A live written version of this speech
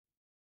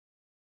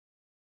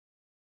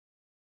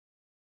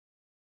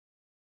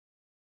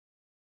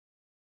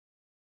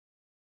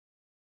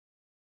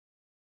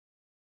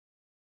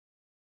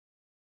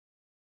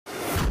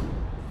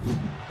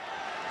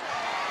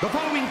The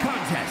following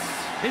contest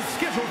is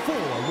scheduled for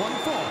one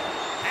fall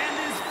and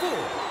is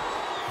for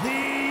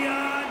the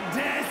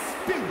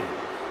undisputed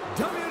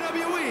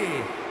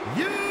WWE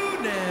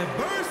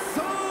Universal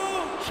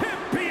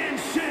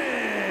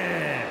Championship.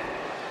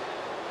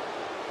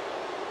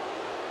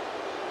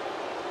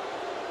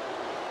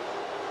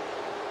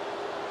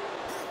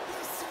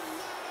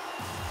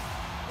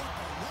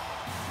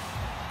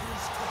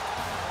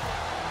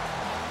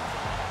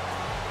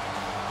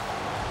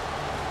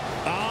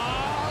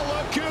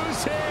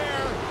 Who's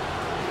here?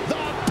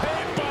 The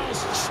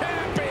People's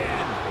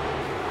Champion!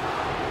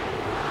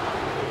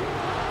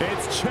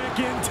 It's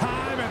check-in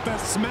time at the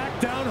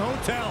SmackDown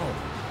Hotel.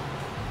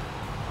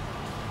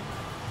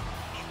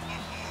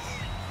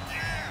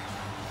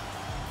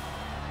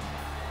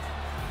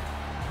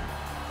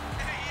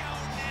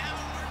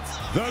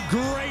 The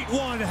Great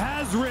One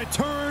has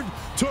returned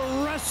to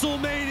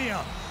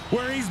Wrestlemania,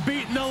 where he's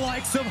beaten the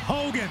likes of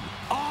Hogan,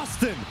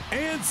 Austin,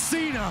 and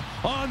Cena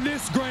on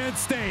this grand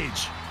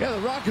stage. Yeah, The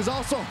Rock has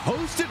also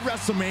hosted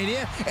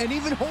WrestleMania and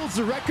even holds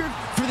the record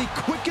for the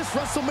quickest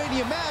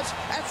WrestleMania match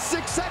at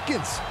 6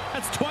 seconds.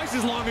 That's twice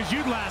as long as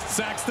you'd last,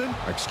 Saxton.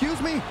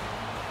 Excuse me?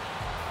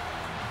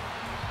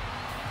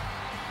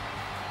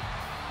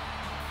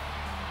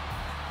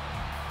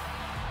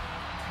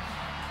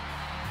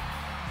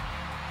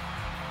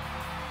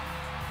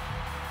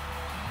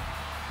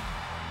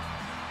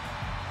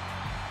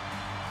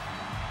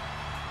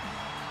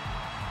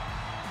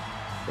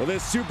 Well,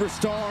 this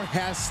superstar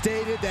has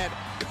stated that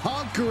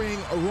conquering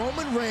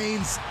Roman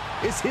Reigns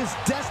is his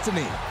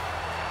destiny.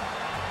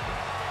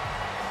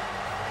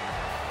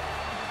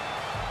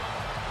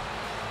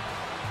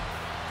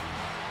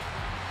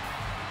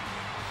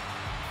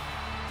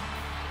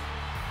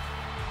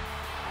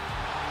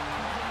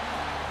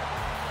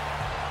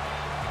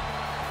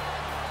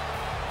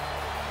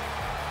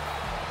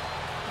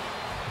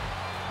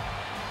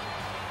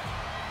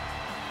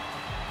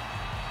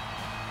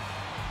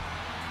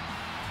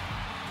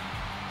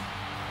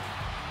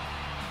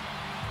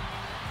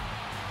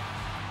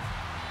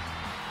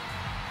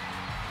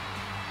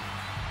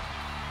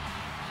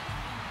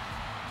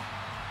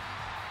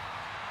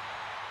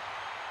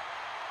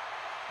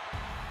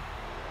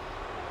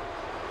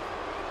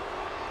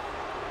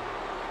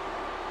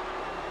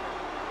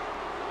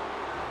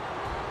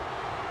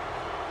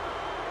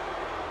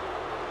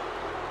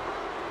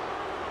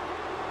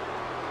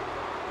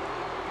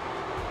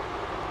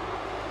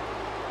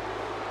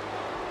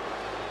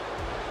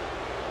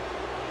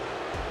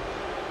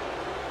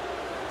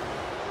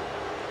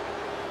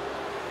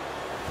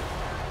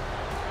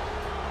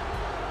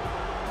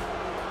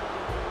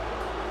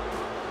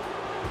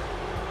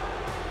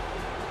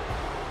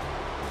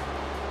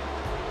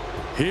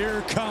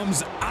 Here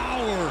comes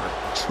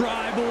our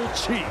tribal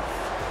chief.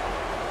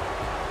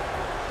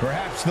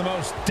 Perhaps the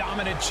most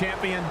dominant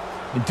champion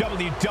in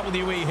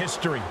WWE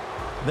history.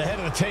 The head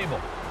of the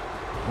table,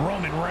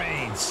 Roman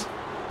Reigns.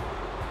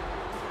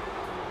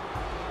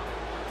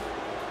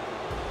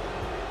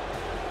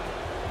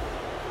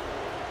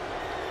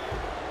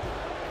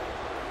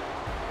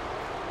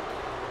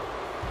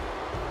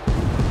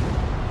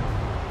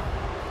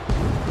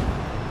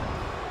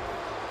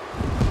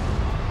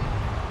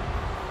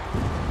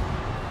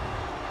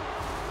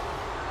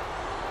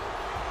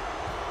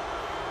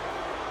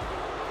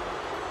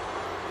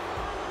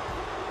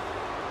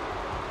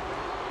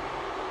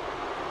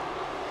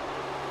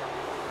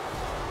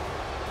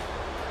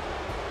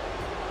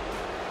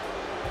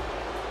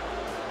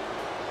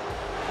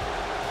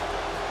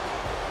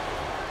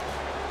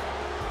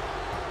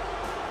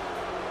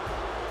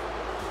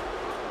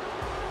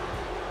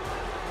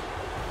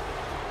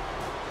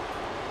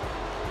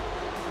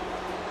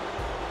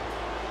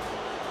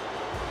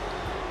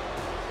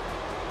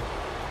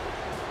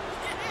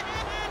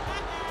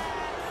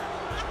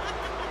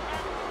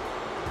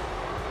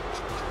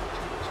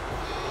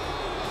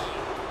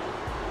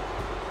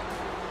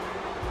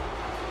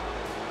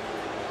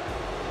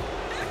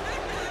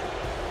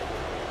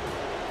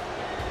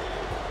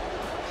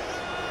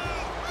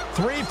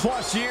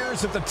 Three-plus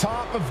years at the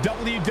top of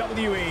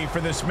WWE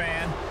for this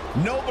man.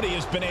 Nobody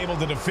has been able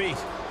to defeat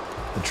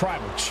the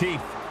tribal chief.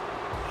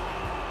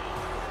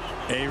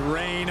 A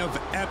reign of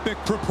epic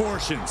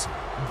proportions.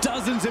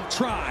 Dozens have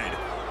tried.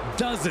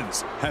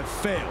 Dozens have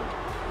failed.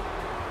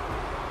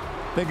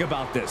 Think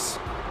about this.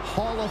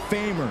 Hall of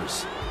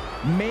Famers,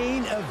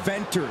 main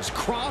eventers,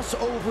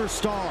 crossover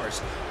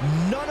stars.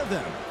 None of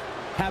them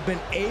have been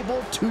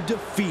able to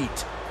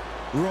defeat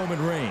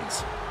Roman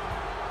Reigns.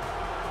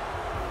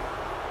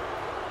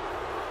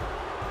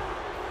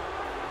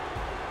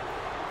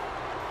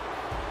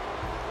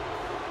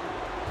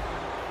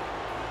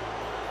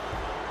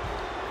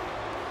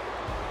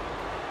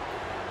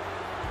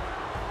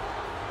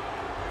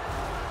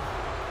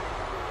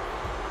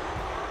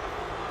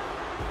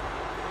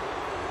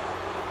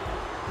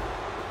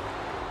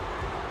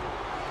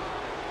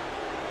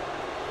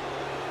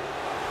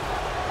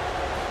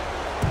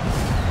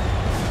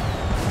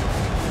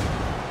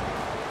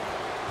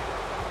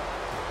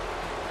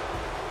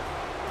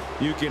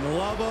 You can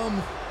love him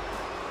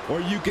or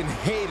you can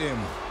hate him,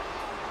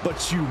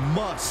 but you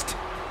must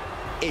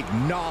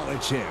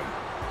acknowledge him.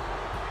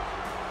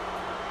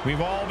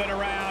 We've all been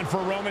around for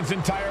Roman's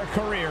entire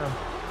career.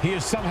 He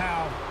is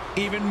somehow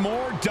even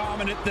more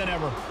dominant than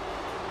ever.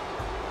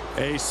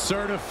 A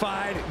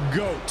certified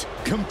GOAT,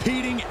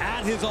 competing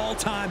at his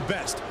all-time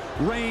best.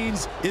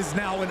 Reigns is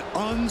now an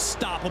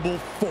unstoppable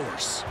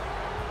force.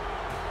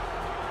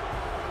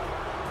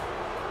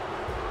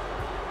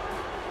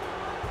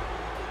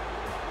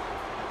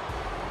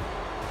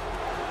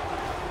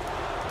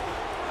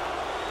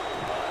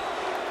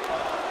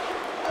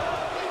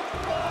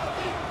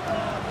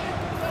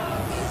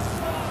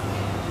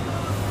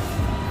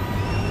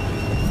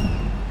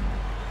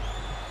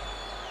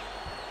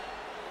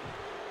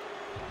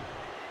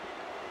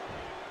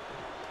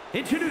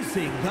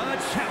 Introducing the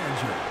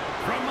challenger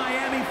from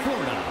Miami,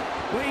 Florida,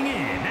 weighing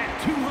in at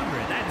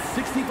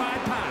 265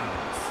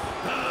 pounds,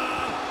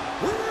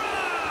 The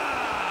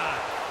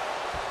Rock!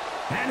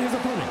 And his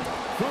opponent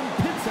from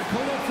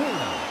Pensacola,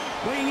 Florida,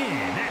 weighing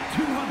in at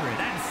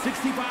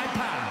 265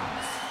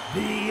 pounds,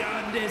 the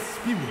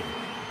undisputed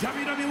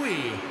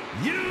WWE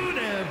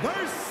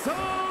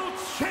Universal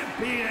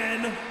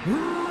Champion,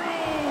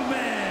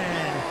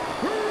 Roman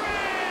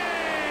Reigns!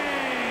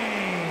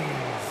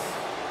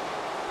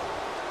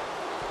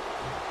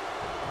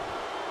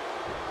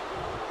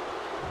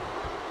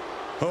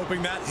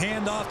 Hoping that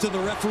handoff to the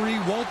referee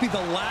won't be the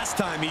last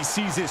time he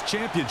sees his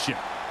championship.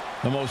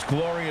 The most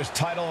glorious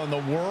title in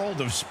the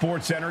world of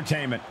sports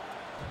entertainment.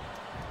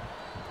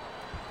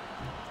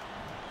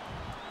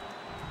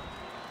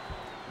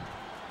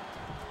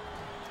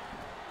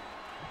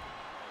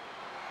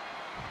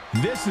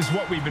 This is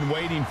what we've been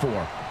waiting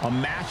for. A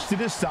match to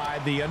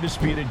decide the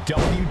undisputed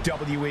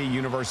WWE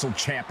Universal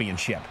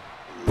Championship.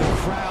 The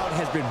crowd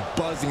has been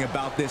buzzing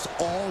about this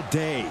all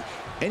day.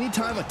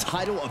 Anytime a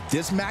title of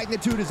this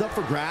magnitude is up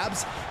for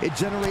grabs, it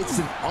generates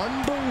an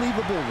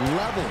unbelievable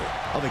level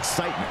of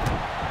excitement.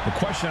 The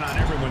question on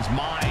everyone's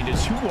mind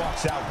is who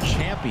walks out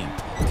champion?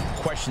 A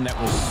question that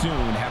will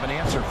soon have an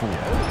answer for you.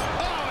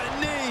 Oh, a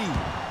knee!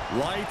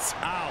 Lights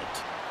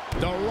out.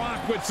 The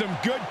Rock with some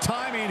good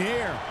timing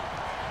here.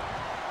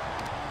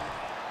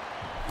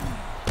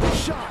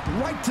 Shot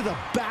right to the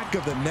back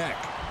of the neck.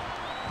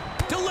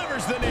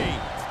 Delivers the knee.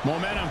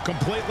 Momentum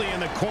completely in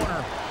the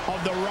corner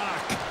of The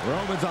Rock.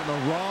 Roman's on the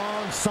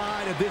wrong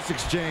side of this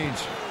exchange.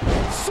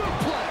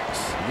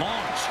 Suplex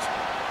launched.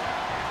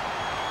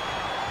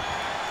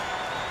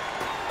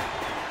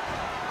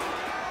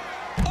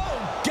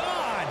 Oh,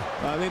 God!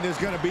 I think there's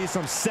going to be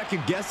some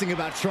second guessing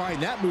about trying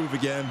that move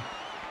again.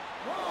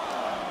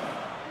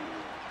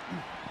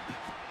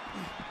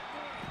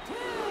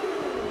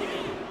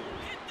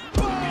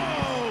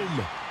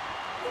 Boom!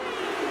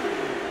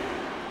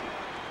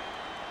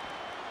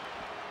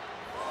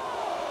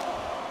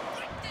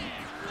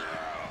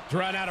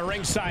 Thrown out of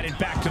ringside and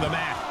back to the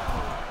mat.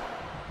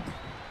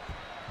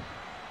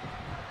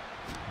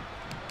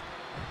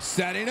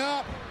 Setting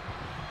up.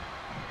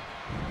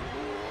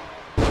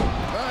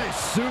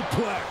 Nice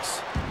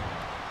suplex.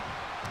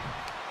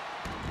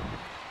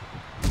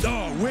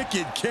 Oh,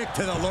 wicked kick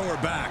to the lower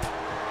back.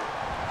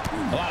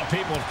 A lot of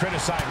people have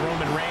criticized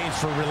Roman Reigns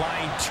for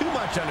relying too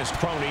much on his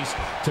cronies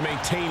to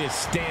maintain his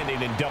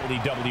standing in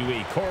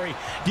WWE. Corey,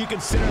 do you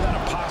consider that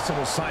a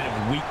possible sign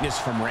of weakness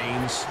from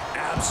Reigns?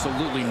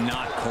 Absolutely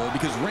not, Cole,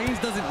 because Reigns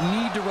doesn't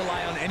need to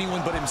rely on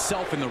anyone but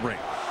himself in the ring.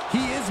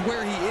 He is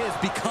where he is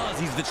because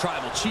he's the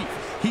tribal chief.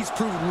 He's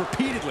proven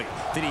repeatedly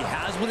that he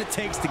has what it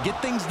takes to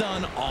get things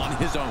done on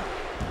his own.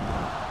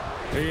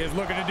 He is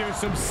looking to do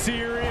some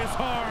serious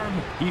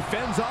harm. He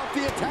fends off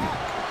the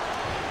attack.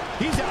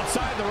 He's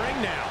outside the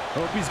ring now.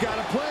 Hope he's got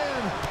a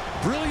plan.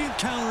 Brilliant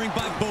countering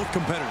by both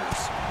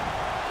competitors.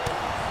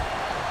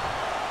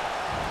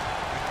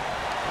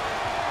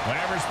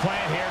 Whatever's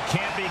playing here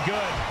can't be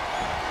good.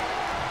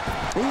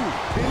 Ooh,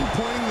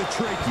 pinpointing the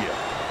trachea.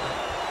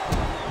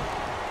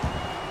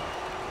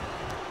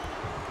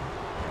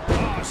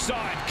 Oh,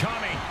 saw it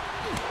coming.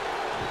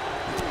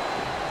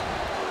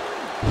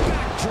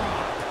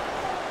 Backdrop.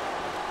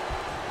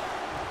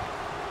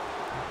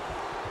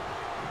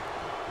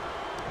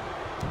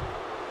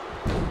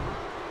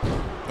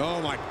 Oh,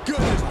 my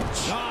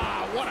goodness.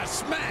 Ah, what a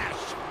smash.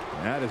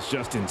 That is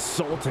just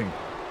insulting.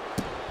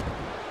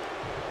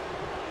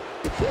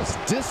 Just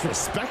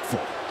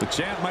disrespectful. The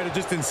champ might have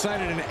just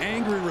incited an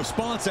angry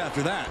response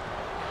after that.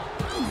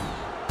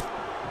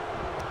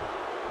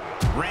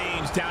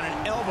 Reigns down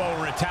an elbow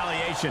in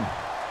retaliation.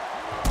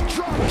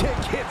 Drop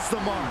kick hits the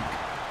mark.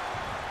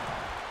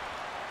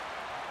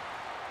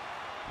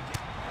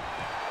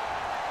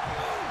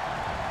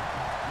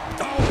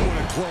 Oh, what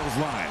a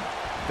clothesline.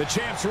 The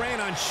champ's reign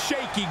on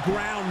shaky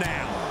ground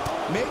now.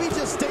 Maybe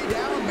just stay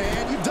down,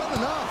 man. You've done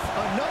enough.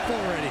 Enough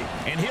already.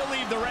 And he'll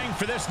leave the ring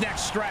for this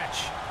next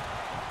stretch.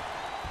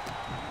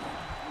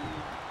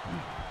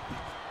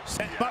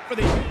 Set up for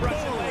the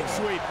Russian leg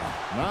sweep.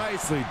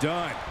 Nicely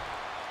done.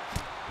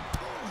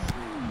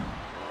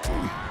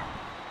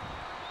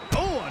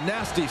 Oh, a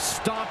nasty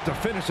stop to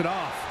finish it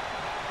off.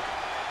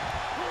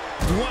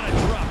 What a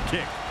drop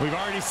kick. We've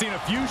already seen a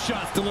few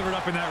shots delivered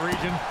up in that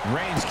region.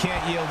 Reigns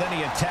can't yield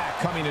any attack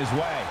coming his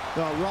way.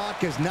 The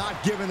Rock is not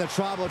giving the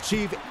Tribal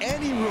Chief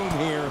any room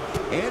here,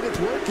 and it's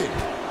working.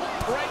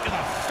 Right to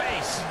the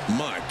face.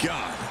 My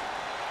God.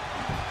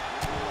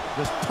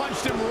 Just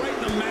punched him right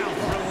in the mouth.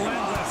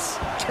 Relentless.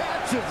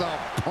 Catches a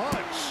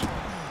punch.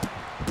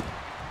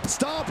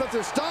 Stomp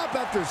after stomp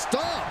after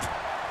stomp.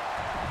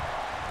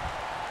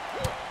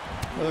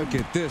 Look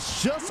at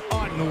this, just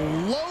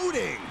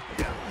unloading.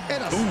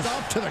 And a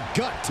stomp to the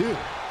gut, too.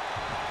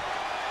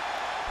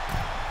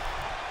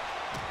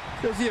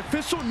 Does the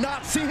official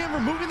not see him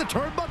removing the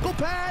turnbuckle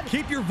pad?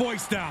 Keep your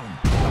voice down.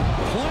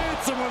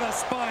 Plants him with a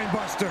spine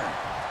buster.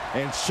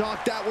 And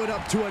shock that one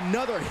up to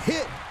another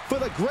hit for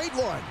the Great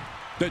One.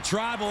 The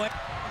Tribal...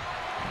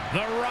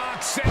 The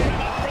Rock setting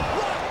him up for the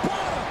Rock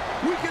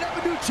bottom. We could have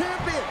a new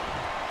champion.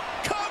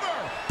 cover.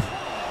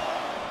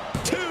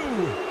 2.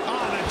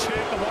 Oh, the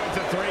champ avoids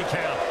a 3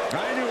 count.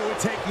 I knew it would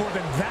take more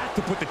than that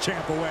to put the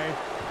champ away.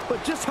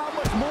 But just how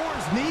much more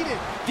is needed?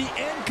 The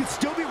end could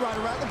still be right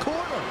around the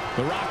corner.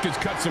 The Rock has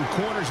cut some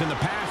corners in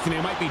the past, and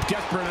he might be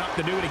desperate enough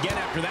to do it again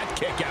after that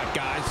kick out,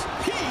 guys.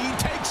 He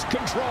takes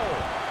control.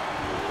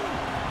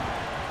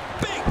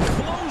 Big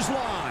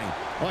clothesline.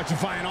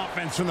 Electrifying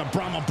offense from the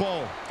Brahma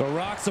Bull. The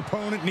Rock's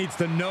opponent needs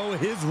to know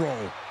his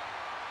role.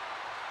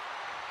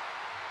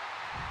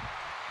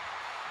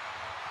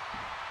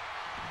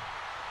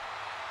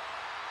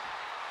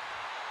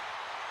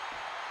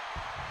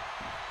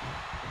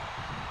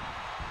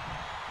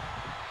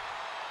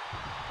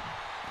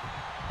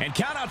 And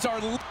countouts are...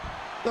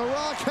 The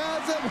Rock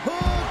has him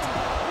hooked.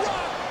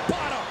 Rock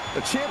bottom.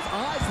 The champ's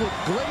eyes look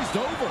glazed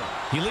over.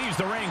 He leaves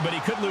the ring, but he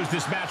could lose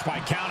this match by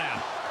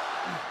countout.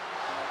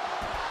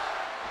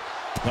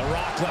 The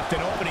Rock left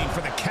an opening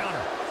for the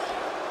counter.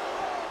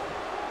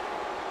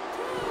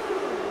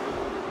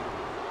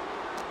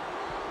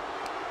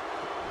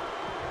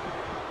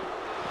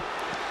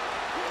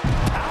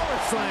 Power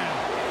slam.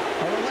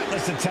 A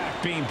relentless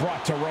attack being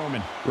brought to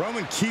Roman.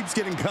 Roman keeps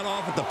getting cut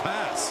off at the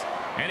pass.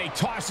 And he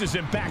tosses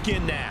him back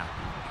in now.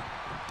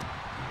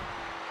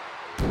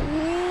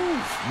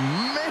 Oof,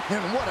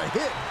 man, what a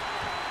hit.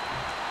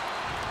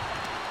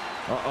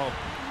 Uh-oh.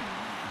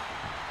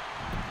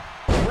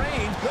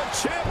 Reigns, the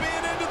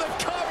champion, into the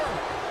cover.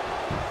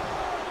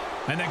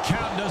 And the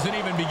count doesn't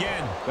even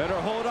begin. Better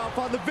hold off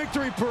on the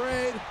victory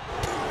parade.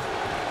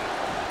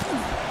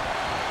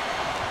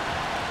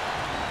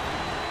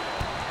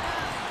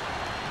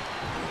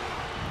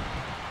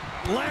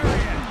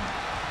 Lariat.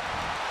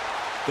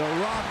 The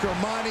Rock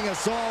reminding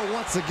us all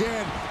once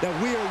again that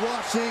we are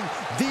watching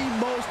the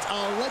most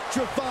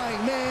electrifying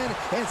man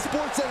in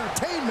sports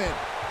entertainment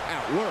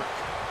at work.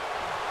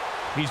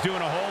 He's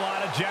doing a whole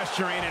lot of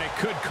gesturing, and it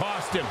could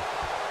cost him.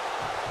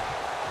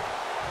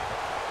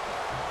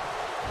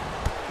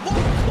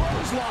 What a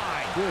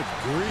clothesline! Good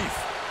grief.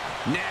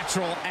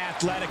 Natural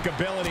athletic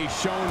ability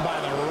shown by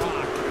The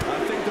Rock. I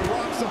think The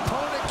Rock's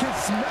opponent can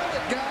smell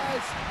it,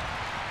 guys.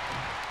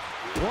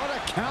 What a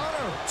counter.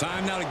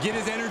 Time now to get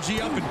his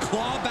energy up and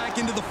claw back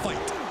into the fight.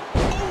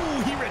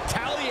 Oh, he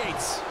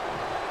retaliates.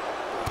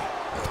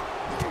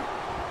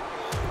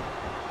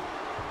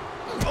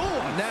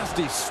 Oh, a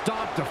nasty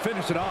stop to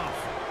finish it off.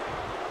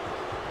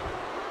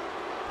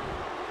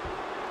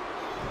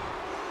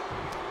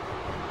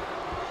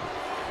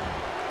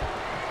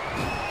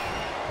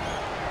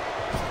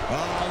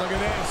 Oh, look at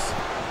this.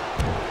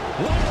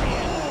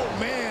 Oh,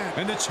 man.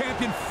 And the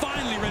champion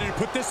finally ready to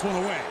put this one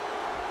away.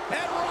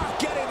 And Rock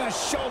getting the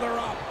shoulder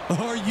up.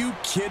 Are you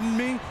kidding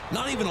me?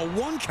 Not even a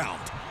 1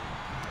 count.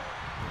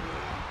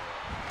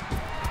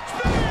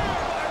 Spear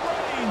by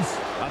Reigns.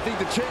 I think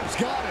the champ's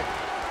got it.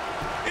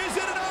 Is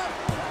it enough?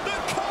 The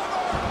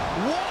cover.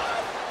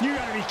 What? You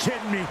gotta be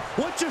kidding me.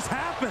 What just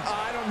happened?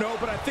 I don't know,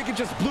 but I think it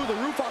just blew the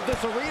roof off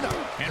this arena.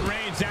 And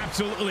Reigns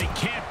absolutely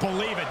can't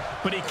believe it,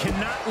 but he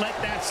cannot let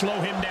that slow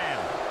him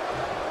down.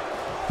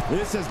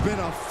 This has been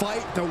a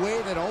fight the way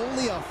that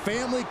only a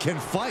family can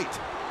fight.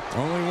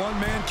 Only one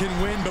man can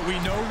win, but we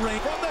know Reigns.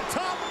 From the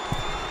top.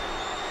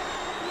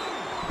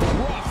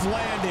 Rough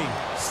landing.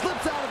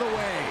 Slips out of the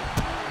way.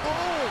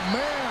 Oh,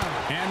 man.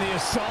 And the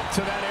assault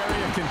to that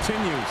area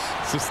continues.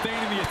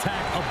 Sustaining the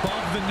attack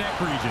above the neck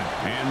region.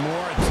 And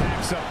more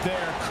attacks up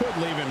there could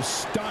leave him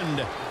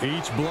stunned.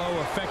 Each blow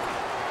affect.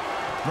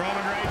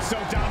 Roman Reigns so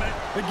dominant.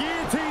 The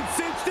guillotine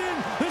cinched in.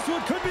 This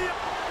one could be.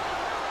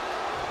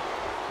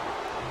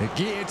 The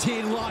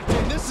guillotine locked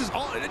in. This is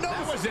all. No,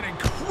 That was an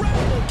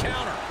incredible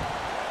counter.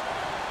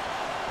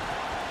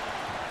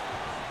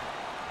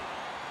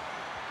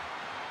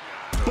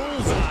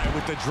 Bullseye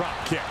with the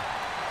drop kick.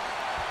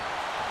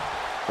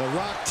 The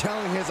Rock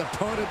telling his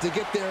opponent to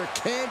get their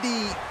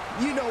candy,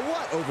 you know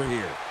what, over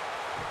here.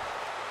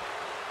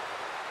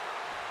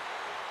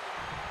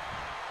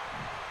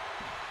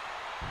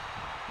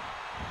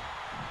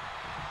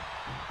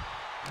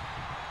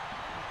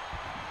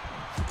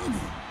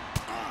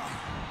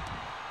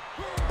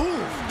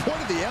 Ooh,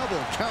 point of the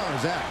elbow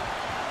counters that.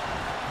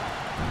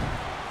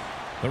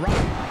 The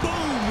Rock.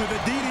 Boom with a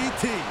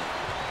DDT.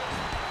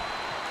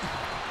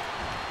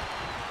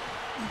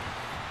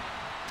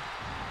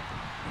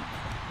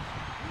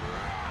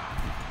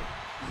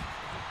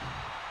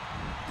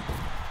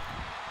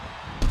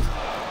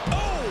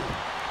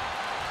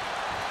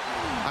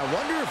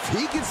 wonder if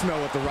he can smell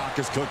what The Rock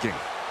is cooking.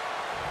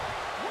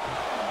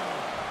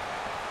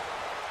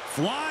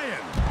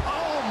 Flying.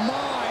 Oh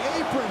my,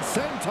 apron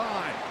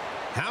senton.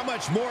 How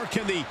much more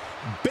can the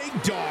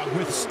big dog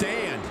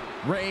withstand?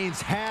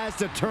 Reigns has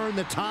to turn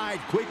the tide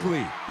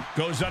quickly.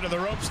 Goes under the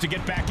ropes to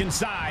get back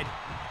inside.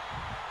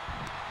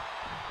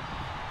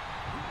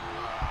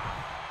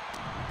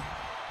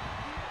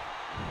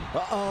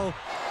 Uh-oh.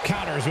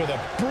 Counters with a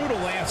brutal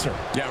answer.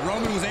 Yeah,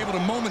 Roman was able to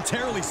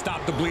momentarily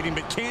stop the bleeding,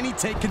 but can he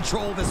take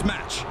control of this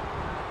match?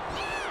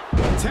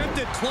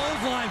 Attempted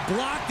clothesline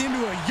blocked into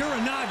a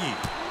Uranagi.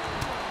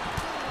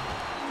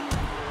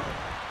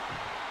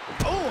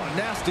 Oh, a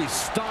nasty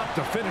stop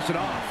to finish it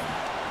off.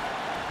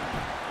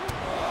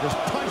 Just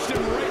punched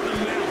him right in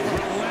the mouth.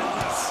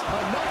 Relentless.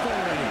 Enough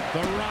already.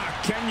 The Rock,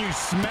 can you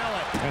smell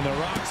it? And The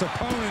Rock's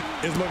opponent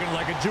is looking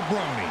like a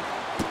jabroni.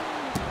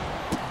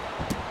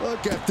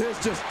 Look at this,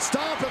 just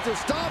stop after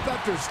stop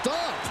after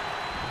stop.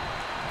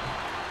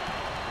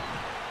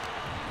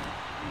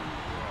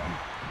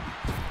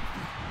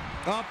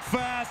 Up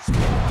fast,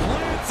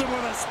 plants him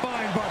with a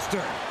spine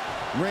buster.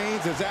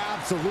 Reigns is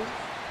absolute.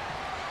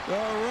 The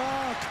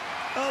Rock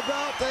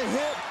about to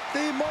hit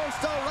the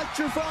most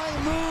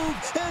electrifying move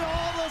in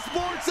all the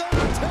sports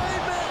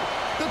entertainment.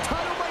 The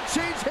title might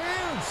change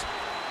hands.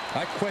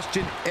 I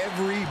question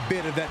every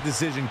bit of that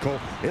decision, Cole.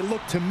 It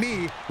looked to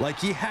me like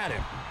he had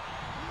him.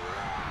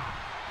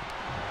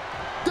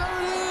 There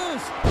it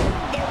is.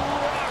 The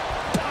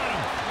Rock got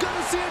him.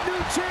 Gonna see a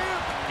new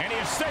champ. And he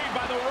is saved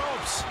by the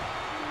ropes.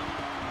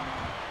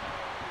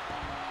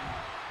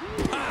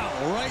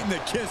 Pow, right in the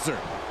kisser.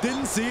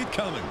 Didn't see it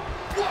coming.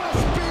 What a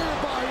spear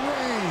by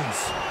Reigns.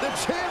 The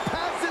champ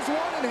has this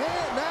one in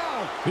hand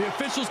now. The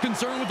official's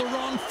concerned with the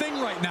wrong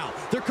thing right now.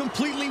 They're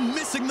completely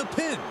missing the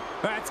pin.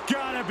 That's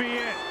gotta be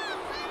it.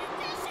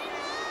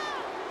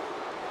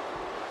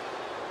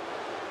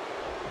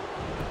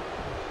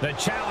 The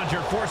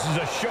challenger forces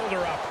a shoulder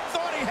up.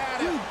 Thought he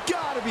had it. You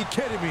gotta be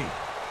kidding me.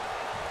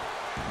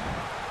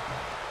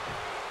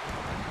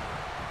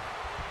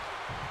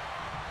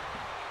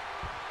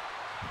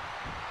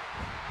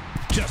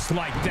 Just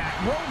like that,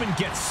 Roman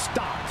gets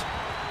stopped.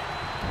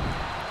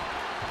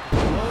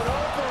 Roll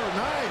over,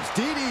 nice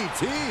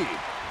DDT.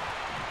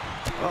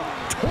 Oh,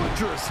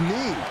 torturous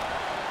knee.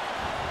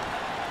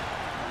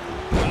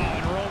 Oh,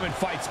 and Roman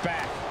fights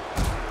back.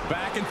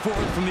 Back and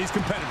forth from these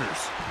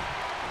competitors.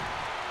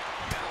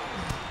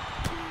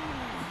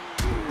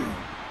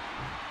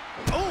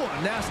 Oh,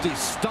 a nasty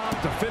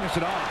stop to finish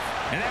it off.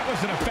 And that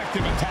was an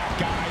effective attack,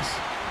 guys.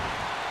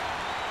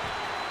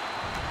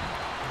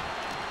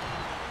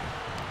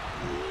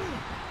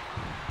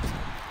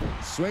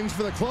 Swings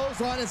for the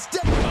clothesline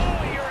instead. Oh,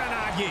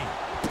 Uranagi.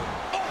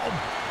 Oh.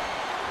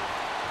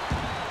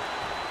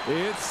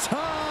 It's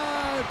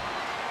time.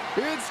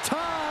 It's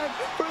time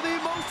for the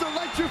most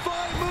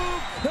electrifying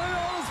move in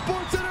all of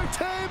sports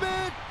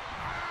entertainment.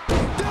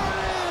 There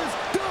it is,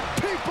 the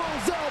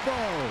people's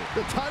elbow.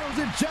 The title's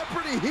in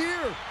jeopardy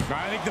here.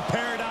 I think the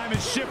paradigm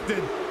has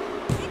shifted.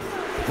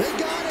 They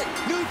got it.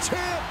 New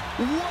champ.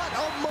 What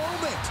a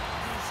moment.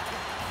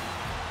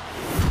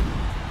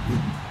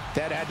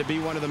 That had to be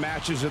one of the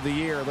matches of the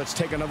year. Let's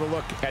take another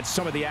look at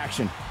some of the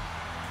action.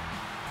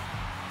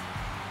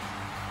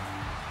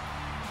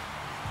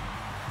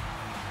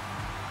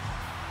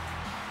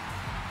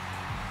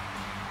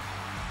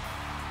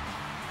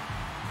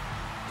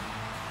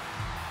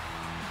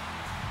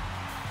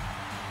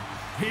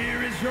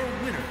 Here is your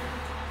winner,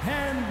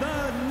 and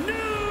the new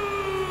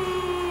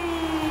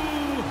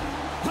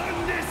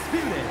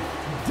undisputed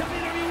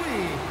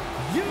WWE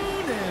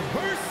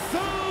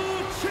Universal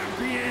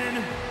Champion,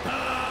 The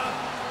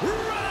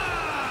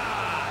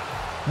Rock!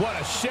 What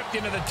a shift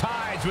into the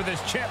tides with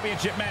this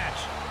championship match.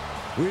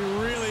 We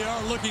really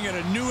are looking at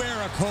a new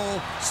era,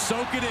 Cole.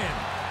 Soak it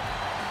in.